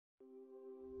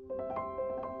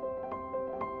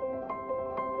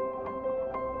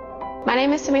My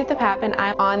name is Samantha Papp, and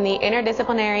I'm on the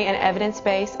Interdisciplinary and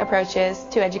Evidence-Based Approaches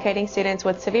to Educating Students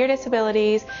with Severe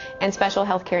Disabilities and Special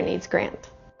Healthcare Needs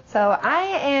grant. So I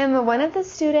am one of the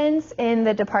students in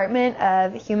the Department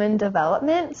of Human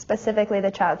Development, specifically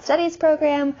the Child Studies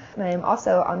program, and I'm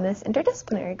also on this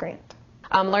interdisciplinary grant.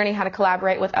 Learning how to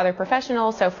collaborate with other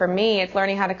professionals. So for me, it's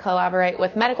learning how to collaborate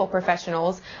with medical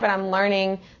professionals, but I'm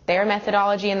learning their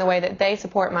methodology and the way that they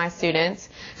support my students.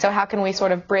 So how can we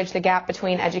sort of bridge the gap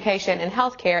between education and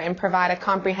healthcare and provide a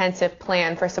comprehensive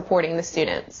plan for supporting the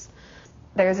students?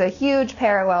 There's a huge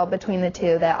parallel between the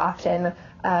two that often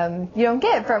you don't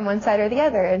get from one side or the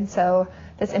other, and so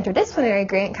this interdisciplinary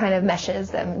grant kind of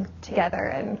meshes them together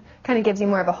and kind of gives you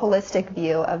more of a holistic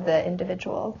view of the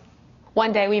individual.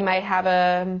 One day we might have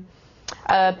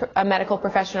a medical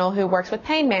professional who works with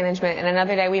pain management, and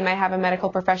another day we may have a medical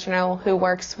professional who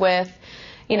works with,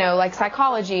 like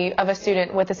psychology of a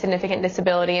student with a significant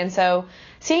disability. And so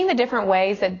seeing the different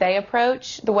ways that they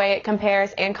approach, the way it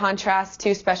compares and contrasts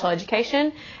to special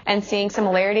education, and seeing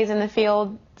similarities in the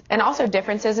field and also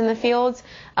differences in the fields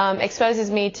exposes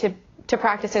me to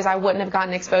practices I wouldn't have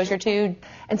gotten exposure to.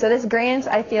 And so this grant,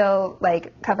 I feel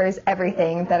like, covers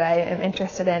everything that I am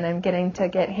interested in. I'm getting to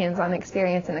get hands-on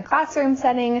experience in a classroom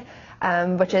setting,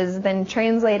 which is then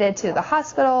translated to the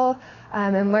hospital,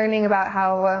 and learning about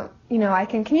how I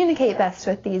can communicate best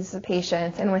with these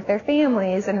patients and with their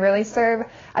families and really serve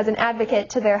as an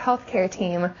advocate to their healthcare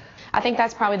team. I think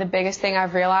that's probably the biggest thing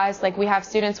I've realized. Like, we have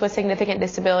students with significant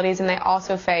disabilities, and they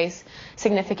also face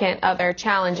significant other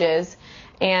challenges.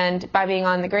 And by being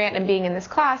on the grant and being in this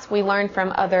class, we learn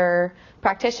from other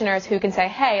practitioners who can say,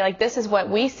 hey, like, this is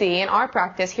what we see in our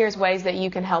practice. Here's ways that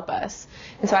you can help us.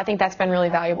 And so I think that's been really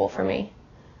valuable for me.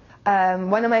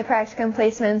 One of my practicum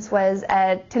placements was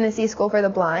at Tennessee School for the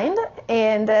Blind,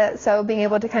 and so being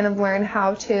able to kind of learn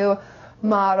how to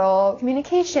model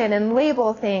communication and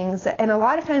label things. And a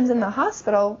lot of times in the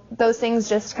hospital, those things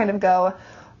just kind of go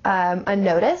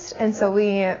unnoticed. And so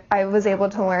I was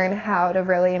able to learn how to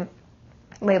really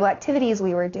label activities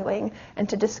we were doing and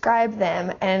to describe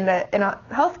them. And in a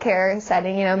healthcare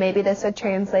setting, maybe this would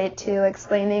translate to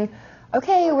explaining,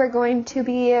 okay, we're going to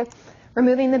be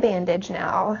removing the bandage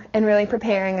now, and really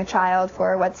preparing a child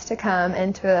for what's to come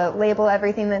and to label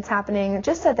everything that's happening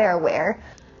just so they're aware.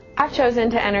 I've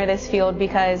chosen to enter this field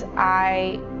because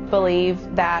I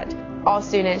believe that all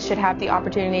students should have the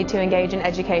opportunity to engage in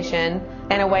education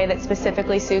in a way that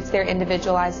specifically suits their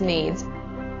individualized needs.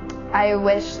 I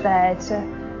wish that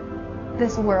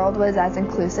this world was as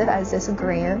inclusive as this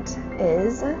grant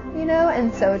is,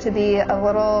 and so to be a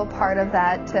little part of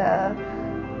that,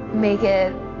 to make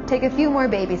it take a few more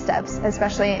baby steps,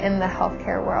 especially in the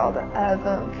healthcare world,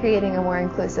 of creating a more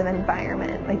inclusive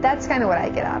environment. Like, that's kind of what I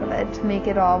get out of it, to make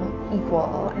it all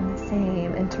equal and the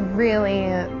same, and to really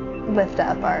lift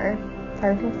up our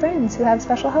friends who have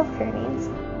special healthcare needs.